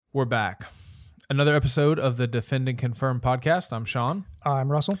We're back. Another episode of the Defend and Confirm podcast. I'm Sean. I'm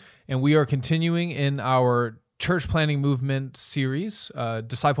Russell. And we are continuing in our church planting movement series,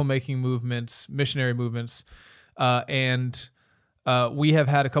 disciple-making movements, missionary movements. And we have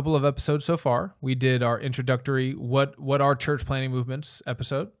had a couple of episodes so far. We did our introductory, what are church planting movements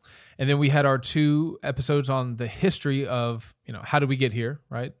episode. And then we had our 2 episodes on the history of, how do we get here,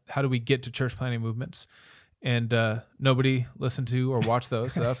 right? How do we get to church planting movements? And nobody listened to or watched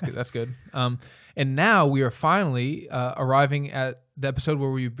those, so that's good. And now we are finally arriving at the episode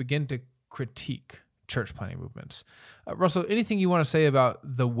where we begin to critique church planting movements. Russell, anything you want to say about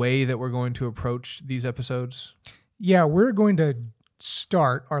the way that we're going to approach these episodes? Yeah, we're going to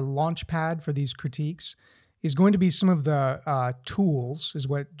start our launch pad for these critiques is going to be some of the tools, is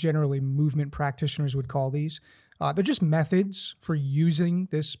what generally movement practitioners would call these. They're just methods for using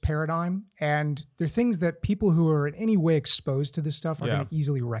this paradigm, and they're things that people who are in any way exposed to this stuff are going to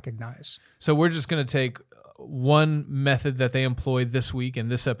easily recognize. So we're just going to take one method that they employed this week in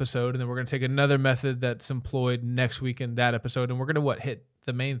this episode, and then we're going to take another method that's employed next week in that episode, and we're going to, hit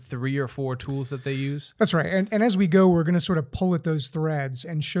the main 3 or 4 tools that they use? That's right. And as we go, we're going to sort of pull at those threads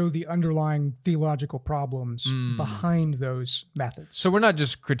and show the underlying theological problems behind those methods. So we're not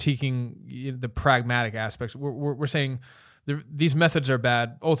just critiquing the pragmatic aspects. We're saying these methods are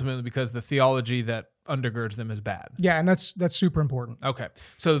bad ultimately because the theology that undergirds them is bad. Yeah, and that's super important. Okay.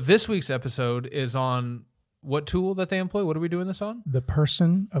 So this week's episode is on what tool that they employ? What are we doing this on? The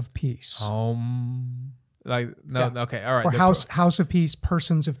person of peace. Okay, all right. Or house of peace,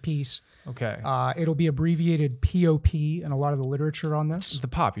 persons of peace. Okay. It'll be abbreviated POP in a lot of the literature on this. The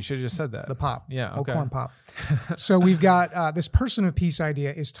POP, you should have just said that. The POP. Yeah, okay. Corn pop. So we've got this person of peace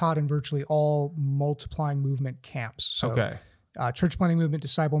idea is taught in virtually all multiplying movement camps. So, okay. Church planting movement,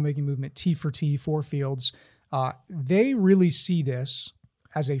 disciple making movement, T for T, 4 fields. They really see this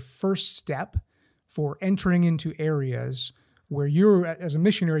as a first step for entering into areas where you're, as a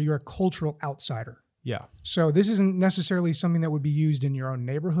missionary, you're a cultural outsider. Yeah. So this isn't necessarily something that would be used in your own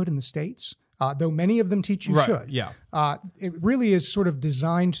neighborhood in the States, though many of them teach you should. Yeah. It really is sort of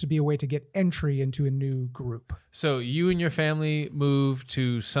designed to be a way to get entry into a new group. So you and your family move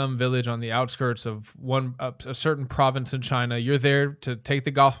to some village on the outskirts of a certain province in China. You're there to take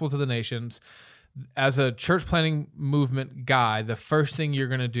the gospel to the nations. As a church planting movement guy, the first thing you're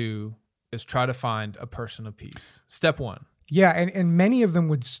going to do is try to find a person of peace. Step 1. Yeah, and many of them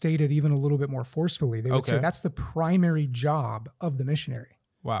would state it even a little bit more forcefully. They would say that's the primary job of the missionary.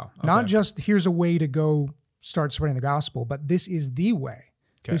 Wow. Okay. Not just here's a way to go start spreading the gospel, but this is the way.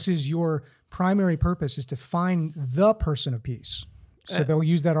 Okay. This is your primary purpose, is to find the person of peace. So they'll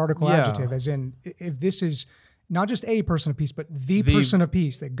use that article adjective as in, if this is not just a person of peace, but the person of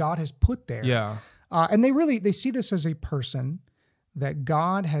peace that God has put there. Yeah. And they see this as a person that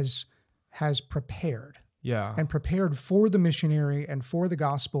God has prepared. Yeah. And prepared for the missionary and for the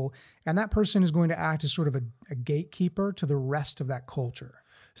gospel. And that person is going to act as sort of a gatekeeper to the rest of that culture.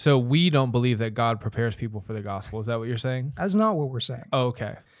 So we don't believe that God prepares people for the gospel. Is that what you're saying? That's not what we're saying. Oh,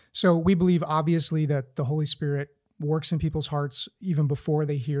 okay. So we believe, obviously, that the Holy Spirit works in people's hearts even before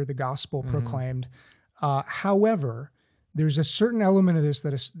they hear the gospel proclaimed. However, there's a certain element of this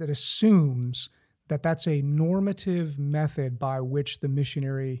that assumes that that's a normative method by which the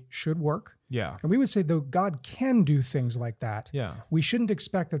missionary should work. Yeah. And we would say, though God can do things like that, we shouldn't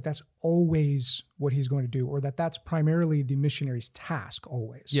expect that that's always what he's going to do, or that that's primarily the missionary's task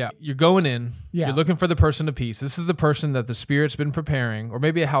always. Yeah. You're going in. Yeah. You're looking for the person of peace. This is the person that the Spirit's been preparing, or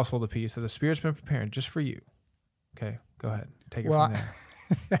maybe a household of peace that the Spirit's been preparing just for you. Okay. Go ahead. Take it from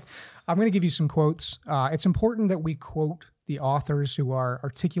there. I'm going to give you some quotes. It's important that we quote the authors who are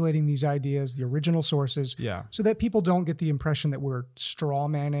articulating these ideas, the original sources, so that people don't get the impression that we're straw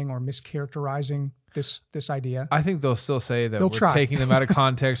manning or mischaracterizing this idea. I think they'll still say that we're taking them out of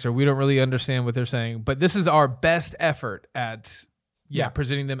context, or we don't really understand what they're saying. But this is our best effort at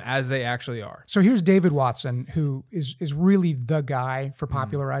presenting them as they actually are. So here's David Watson, who is really the guy for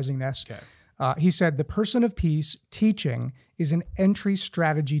popularizing this. Okay. He said, the person of peace teaching is an entry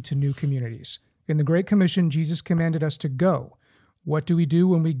strategy to new communities. In the Great Commission, Jesus commanded us to go. What do we do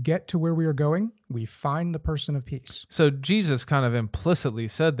when we get to where we are going? We find the person of peace. So Jesus kind of implicitly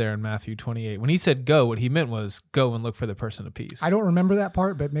said there in Matthew 28, when he said go, what he meant was go and look for the person of peace. I don't remember that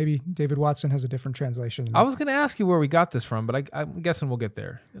part, but maybe David Watson has a different translation. I was going to ask you where we got this from, but I'm guessing we'll get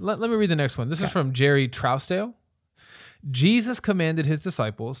there. Let me read the next one. This is from Jerry Trousdale. Jesus commanded his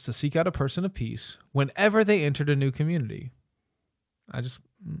disciples to seek out a person of peace whenever they entered a new community.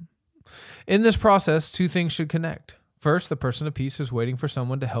 In this process, 2 things should connect. First, the person of peace is waiting for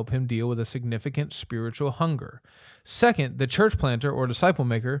someone to help him deal with a significant spiritual hunger. Second, the church planter or disciple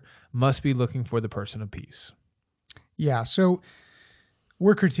maker must be looking for the person of peace. Yeah, so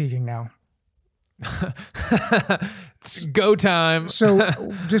we're critiquing now. It's go time.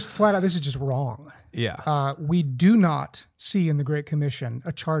 So just flat out, this is just wrong. Yeah. We do not see in the Great Commission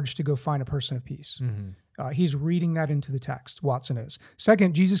a charge to go find a person of peace. He's reading that into the text, Watson is.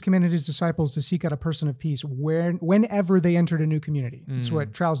 Second, Jesus commanded his disciples to seek out a person of peace whenever they entered a new community. That's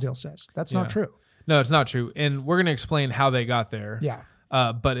what Trousdale says. That's not true. No, it's not true. And we're going to explain how they got there. Yeah.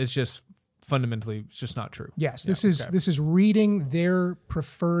 But it's just fundamentally, it's just not true. Yes, this is reading their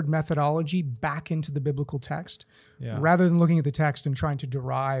preferred methodology back into the biblical text rather than looking at the text and trying to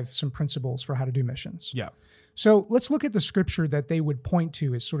derive some principles for how to do missions. Yeah. So let's look at the scripture that they would point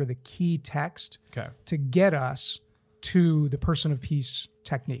to as sort of the key text to get us to the person of peace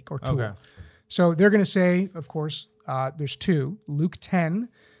technique or tool. Okay. So they're going to say, of course, there's two, Luke 10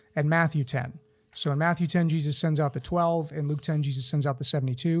 and Matthew 10. So in Matthew 10, Jesus sends out the 12. In Luke 10, Jesus sends out the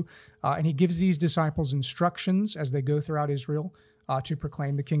 72. And he gives these disciples instructions as they go throughout Israel to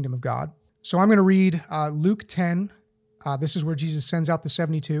proclaim the kingdom of God. So I'm going to read Luke 10. This is where Jesus sends out the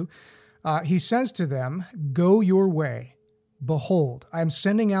 72. He says to them, "Go your way. Behold, I am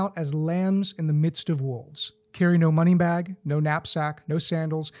sending out as lambs in the midst of wolves. Carry no money bag, no knapsack, no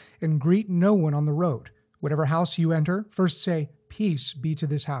sandals, and greet no one on the road. Whatever house you enter, first say, 'Peace be to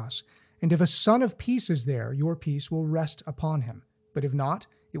this house.' And if a son of peace is there, your peace will rest upon him. But if not,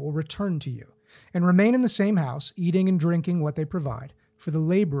 it will return to you. And remain in the same house, eating and drinking what they provide, for the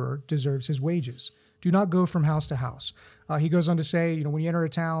laborer deserves his wages. Do not go from house to house." He goes on to say, when you enter a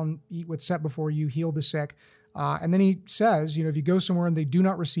town, eat what's set before you, heal the sick. And then he says, if you go somewhere and they do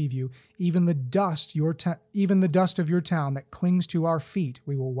not receive you, even the dust of your town that clings to our feet,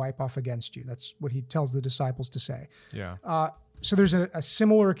 we will wipe off against you. That's what he tells the disciples to say. Yeah. So there's a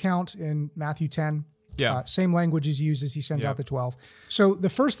similar account in Matthew 10. Yeah. Same language is used as he sends out the 12. So the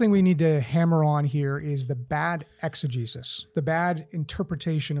first thing we need to hammer on here is the bad exegesis, the bad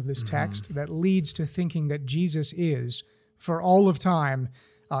interpretation of this text that leads to thinking that Jesus is, for all of time,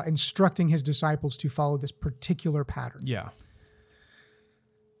 instructing his disciples to follow this particular pattern. Yeah.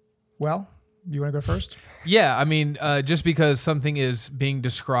 Well, you want to go first? Yeah. I mean, just because something is being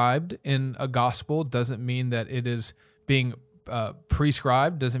described in a gospel doesn't mean that it is being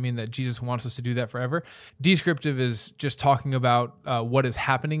prescribed, doesn't mean that Jesus wants us to do that forever. Descriptive is just talking about what is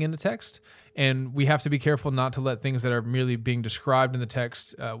happening in the text, and we have to be careful not to let things that are merely being described in the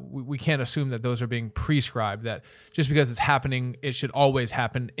text, we can't assume that those are being prescribed, that just because it's happening, it should always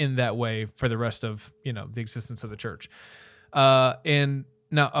happen in that way for the rest of, the existence of the church. And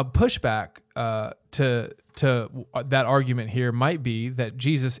now a pushback to that argument here might be that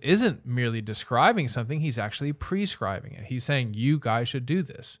Jesus isn't merely describing something, he's actually prescribing it. He's saying, you guys should do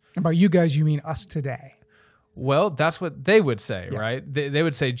this. And by you guys, you mean us today. Well, that's what they would say, right? They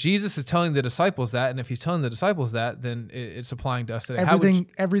would say Jesus is telling the disciples that, and if he's telling the disciples that, then it's applying to us today.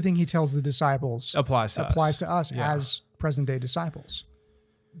 Everything he tells the disciples applies to us as present-day disciples.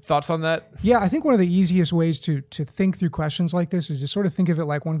 Thoughts on that? Yeah, I think one of the easiest ways to think through questions like this is to sort of think of it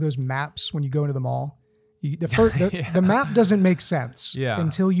like one of those maps when you go into the mall. The map doesn't make sense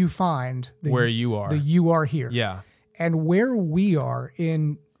until you find where you are. The you are here. Yeah. And where we are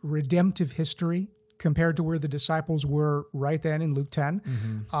in redemptive history compared to where the disciples were right then in Luke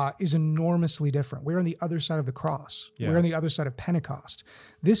 10 is enormously different. We're on the other side of the cross. Yeah. We're on the other side of Pentecost.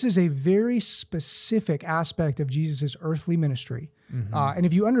 This is a very specific aspect of Jesus' earthly ministry. And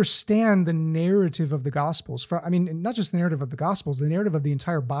if you understand the narrative of the Gospels, not just the narrative of the Gospels, the narrative of the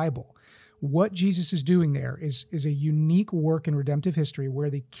entire Bible, what Jesus is doing there is a unique work in redemptive history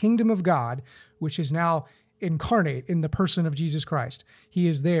where the kingdom of God, which is now incarnate in the person of Jesus Christ, he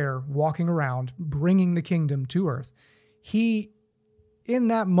is there walking around, bringing the kingdom to earth. He, in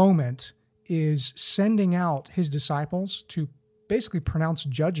that moment, is sending out his disciples to basically pronounce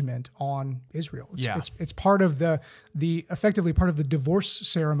judgment on Israel. It's part of the effectively part of the divorce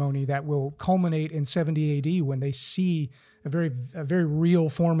ceremony that will culminate in 70 AD when they see a very real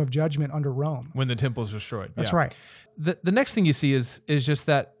form of judgment under Rome. When the temple is destroyed. That's right. The next thing you see is just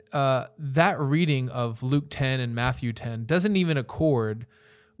that that reading of Luke 10 and Matthew 10 doesn't even accord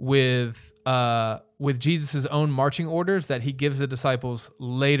with Jesus' own marching orders that he gives the disciples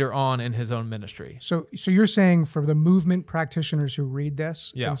later on in his own ministry. So you're saying for the movement practitioners who read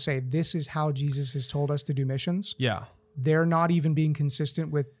this and say, this is how Jesus has told us to do missions? Yeah. They're not even being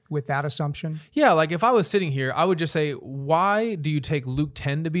consistent with that assumption? Yeah, like if I was sitting here, I would just say, why do you take Luke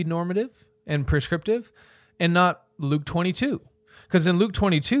 10 to be normative and prescriptive and not Luke 22? Because in Luke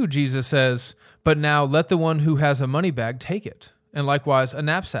 22, Jesus says, "But now let the one who has a money bag take it, and likewise a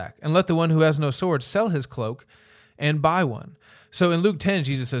knapsack, and let the one who has no sword sell his cloak and buy one." So in Luke 10,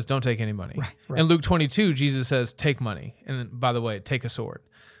 Jesus says, "Don't take any money." Right. In Luke 22, Jesus says, "Take money." And by the way, take a sword.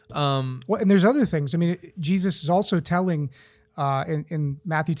 Well, and there's other things. I mean, Jesus is also telling in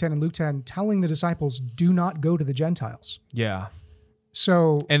Matthew 10 and Luke 10, telling the disciples, do not go to the Gentiles. Yeah.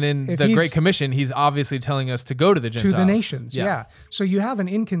 So, and in if the Great Commission, he's obviously telling us to go to the Gentiles. To the nations, yeah. So you have an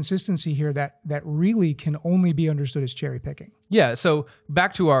inconsistency here that really can only be understood as cherry picking. Yeah, so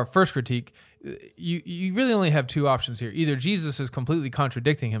back to our first critique, you really only have two options here. Either Jesus is completely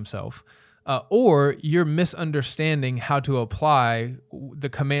contradicting himself, or you're misunderstanding how to apply the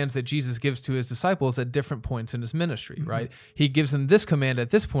commands that Jesus gives to his disciples at different points in his ministry, right? He gives them this command at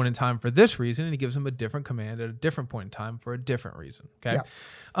this point in time for this reason, and he gives them a different command at a different point in time for a different reason, okay?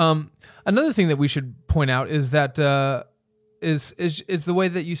 Yeah. Another thing that we should point out is that is the way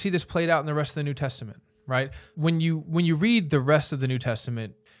that you see this played out in the rest of the New Testament, right? When you read the rest of the New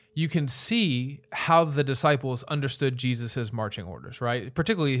Testament, you can see how the disciples understood Jesus' marching orders, right?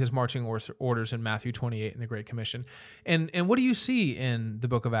 Particularly his marching orders in Matthew 28 in the Great Commission. And what do you see in the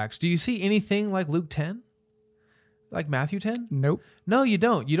book of Acts? Do you see anything like Luke 10? Like Matthew 10? Nope. No, you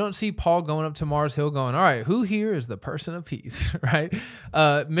don't. You don't see Paul going up to Mars Hill going, all right, who here is the person of peace, right?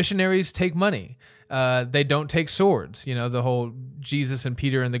 Missionaries take money. They don't take swords. You know, the whole Jesus and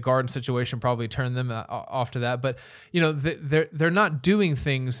Peter in the garden situation probably turned them off to that. But, you know, they're not doing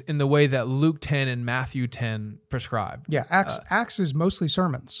things in the way that Luke 10 and Matthew 10 prescribe. Yeah, Acts is mostly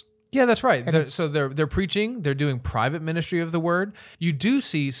sermons. Yeah, that's right. So they're preaching, they're doing private ministry of the word. You do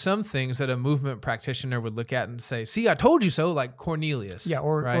see some things that a movement practitioner would look at and say, see, I told you so, like Cornelius. Yeah,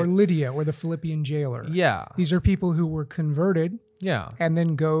 or right? Lydia, or the Philippian jailer. Yeah. These are people who were converted. Yeah. And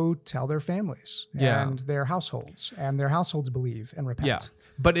then go tell their families and their households believe and repent. Yeah.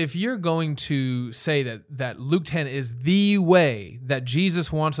 But if you're going to say that Luke 10 is the way that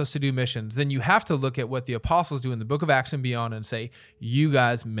Jesus wants us to do missions, then you have to look at what the apostles do in the book of Acts and beyond and say, you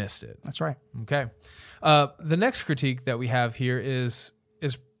guys missed it. That's right. Okay. The next critique that we have here is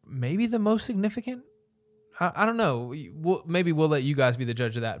maybe the most significant. I don't know. Maybe we'll let you guys be the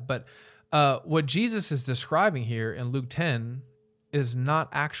judge of that. But what Jesus is describing here in Luke 10 is not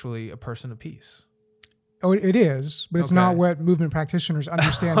actually a person of peace. Oh, it is, but it's not what movement practitioners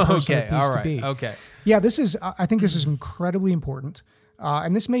understand person of peace to be. Okay. Yeah, I think this is incredibly important.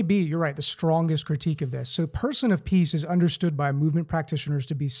 And this may be, you're right, the strongest critique of this. So person of peace is understood by movement practitioners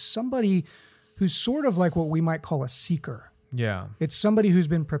to be somebody who's sort of like what we might call a seeker. Yeah. It's somebody who's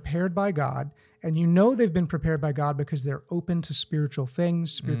been prepared by God, and you know they've been prepared by God because they're open to spiritual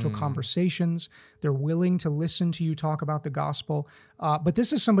things, spiritual conversations. They're willing to listen to you talk about the gospel. But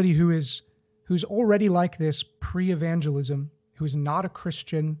this is somebody who's already like this pre-evangelism, who's not a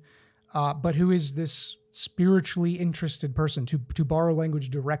Christian, but who is this spiritually interested person, to borrow language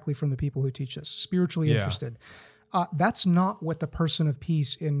directly from the people who teach us, spiritually interested. That's not what the person of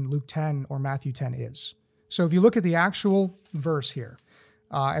peace in Luke 10 or Matthew 10 is. So if you look at the actual verse here,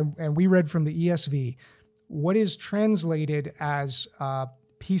 and we read from the ESV, what is translated as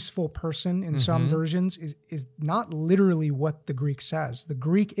peaceful person in some versions is not literally what the Greek says. The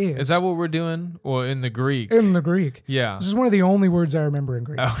Greek is... Is that what we're doing? Or in the Greek? In the Greek. Yeah. This is one of the only words I remember in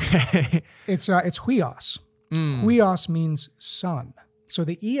Greek. Okay. It's huios. Huios means son. So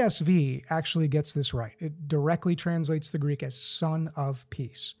the ESV actually gets this right. It directly translates the Greek as son of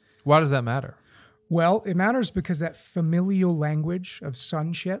peace. Why does that matter? Well, it matters because that familial language of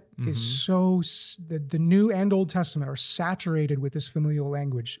sonship is so... The New and Old Testament are saturated with this familial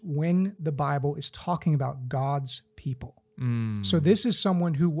language when the Bible is talking about God's people. So this is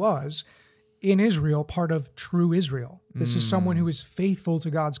someone who was, in Israel, part of true Israel. This is someone who is faithful to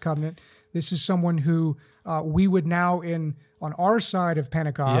God's covenant. This is someone who we would now, on our side of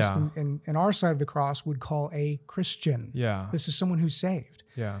Pentecost and our side of the cross, would call a Christian. Yeah. This is someone who's saved.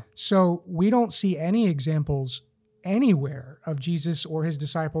 Yeah. So we don't see any examples anywhere of Jesus or his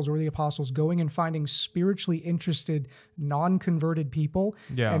disciples or the apostles going and finding spiritually interested, non-converted people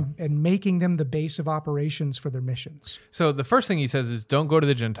and making them the base of operations for their missions. So the first thing he says is don't go to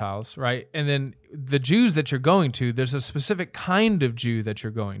the Gentiles, right? And then the Jews that you're going to, there's a specific kind of Jew that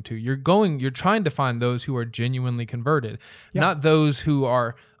you're going to. You're trying to find those who are genuinely converted, not those who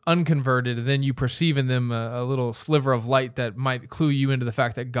are unconverted, and then you perceive in them a little sliver of light that might clue you into the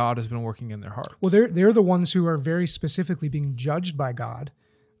fact that God has been working in their hearts. Well, they're the ones who are very specifically being judged by God.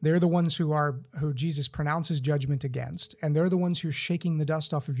 They're the ones who Jesus pronounces judgment against, and they're the ones who are shaking the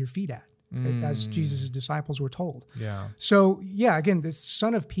dust off of your feet at, as Jesus' disciples were told. Yeah. So, again, this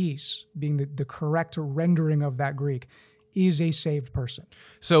son of peace being the correct rendering of that Greek is a saved person.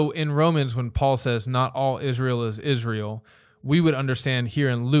 So in Romans, when Paul says not all Israel is Israel, we would understand here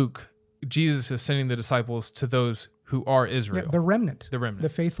in Luke, Jesus is sending the disciples to those who are Israel. The remnant. The remnant. The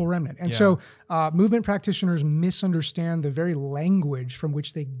faithful remnant. And so movement practitioners misunderstand the very language from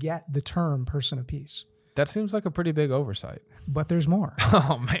which they get the term person of peace. That seems like a pretty big oversight. But there's more.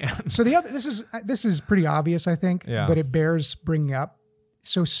 Oh, man. So this is pretty obvious, I think, but it bears bringing up.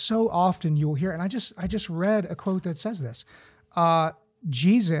 So often you'll hear, and I just read a quote that says this.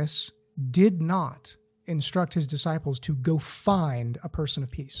 Jesus did not instruct his disciples to go find a person of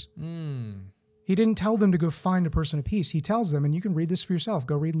peace. He didn't tell them to go find a person of peace. He tells them, and you can read this for yourself,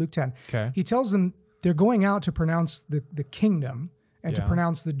 go read Luke 10. Okay. He tells them they're going out to pronounce the kingdom and to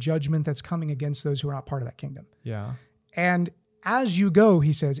pronounce the judgment that's coming against those who are not part of that kingdom. Yeah. And as you go,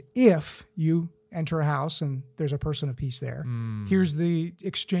 he says, if you enter a house and there's a person of peace there, here's the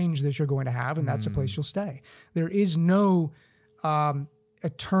exchange that you're going to have, and that's a place you'll stay. There is no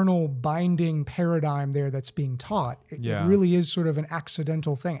eternal binding paradigm there that's being taught. It really is sort of an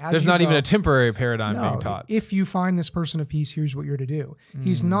accidental thing. There's not even a temporary paradigm being taught. If you find this person of peace, here's what you're to do.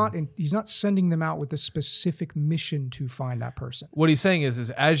 He's not sending them out with a specific mission to find that person. What he's saying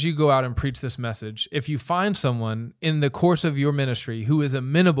is as you go out and preach this message, if you find someone in the course of your ministry who is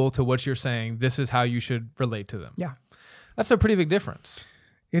amenable to what you're saying, this is how you should relate to them. Yeah. That's a pretty big difference.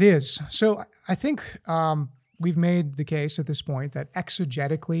 It is. So I think we've made the case at this point that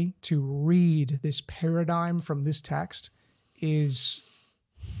exegetically to read this paradigm from this text it's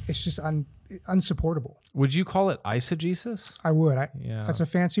just unsupportable. Would you call it eisegesis? I would. That's a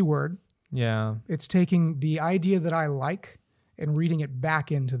fancy word. Yeah. It's taking the idea that I like and reading it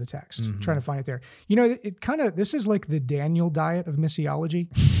back into the text, trying to find it there. You know, this is like the Daniel diet of missiology.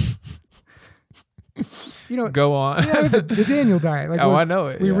 You know, go on. Yeah, the Daniel diet. Like I know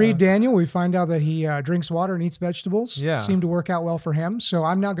it. We read Daniel, we find out that he drinks water and eats vegetables. Yeah. Seemed to work out well for him. So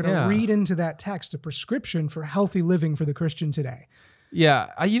I'm now going to read into that text a prescription for healthy living for the Christian today. Yeah.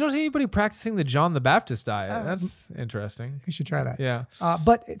 You don't see anybody practicing the John the Baptist diet. That's interesting. You should try that. Yeah.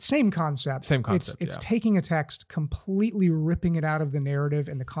 But same concept. Same concept. It's taking a text, completely ripping it out of the narrative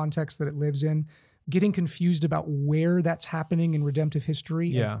and the context that it lives in, getting confused about where that's happening in redemptive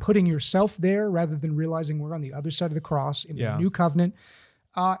history, and putting yourself there rather than realizing we're on the other side of the cross in the new covenant,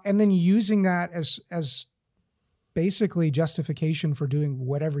 and then using that as basically justification for doing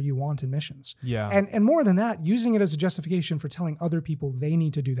whatever you want in missions. Yeah. And more than that, using it as a justification for telling other people they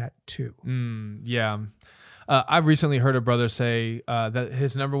need to do that too. Yeah. I've recently heard a brother say that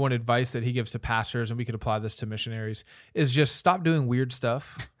his number one advice that he gives to pastors, and we could apply this to missionaries, is just stop doing weird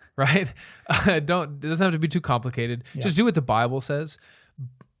stuff. Right? It doesn't have to be too complicated. Yeah. Just do what the Bible says.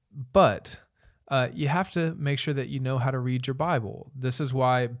 But you have to make sure that you know how to read your Bible. This is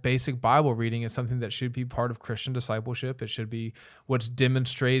why basic Bible reading is something that should be part of Christian discipleship. It should be what's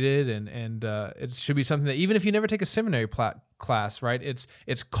demonstrated, and it should be something that even if you never take a seminary class, right?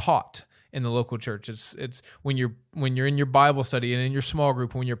 It's caught in the local church. It's when you're in your Bible study and in your small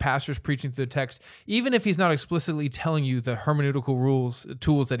group, when your pastor's preaching through the text, even if he's not explicitly telling you the hermeneutical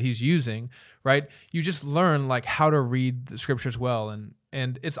tools that he's using, right? You just learn like how to read the scriptures well,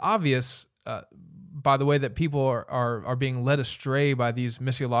 and it's obvious by the way that people are being led astray by these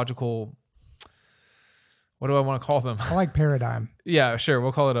missiological. What do I want to call them? I like paradigm. Yeah, sure.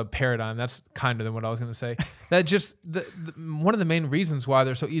 We'll call it a paradigm. That's kinder than what I was going to say. That just one of the main reasons why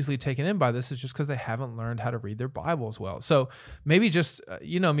they're so easily taken in by this is just because they haven't learned how to read their Bibles well. So maybe just,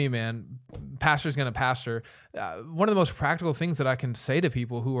 you know me, man, pastor's going to pastor. One of the most practical things that I can say to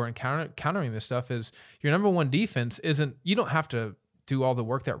people who are encountering this stuff is your number one defense isn't, you don't have to do all the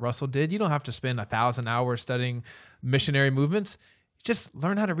work that Russell did. You don't have to spend 1,000 hours studying missionary movements. Just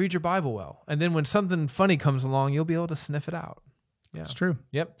learn how to read your Bible well. And then when something funny comes along, you'll be able to sniff it out. Yeah. It's true.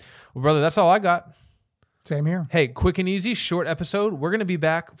 Yep. Well, brother, that's all I got. Same here. Hey, quick and easy, short episode. We're going to be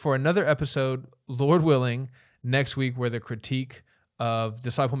back for another episode, Lord willing, next week where the critique of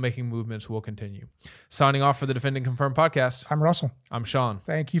disciple-making movements will continue. Signing off for the Defend and Confirm podcast. I'm Russell. I'm Sean.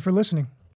 Thank you for listening.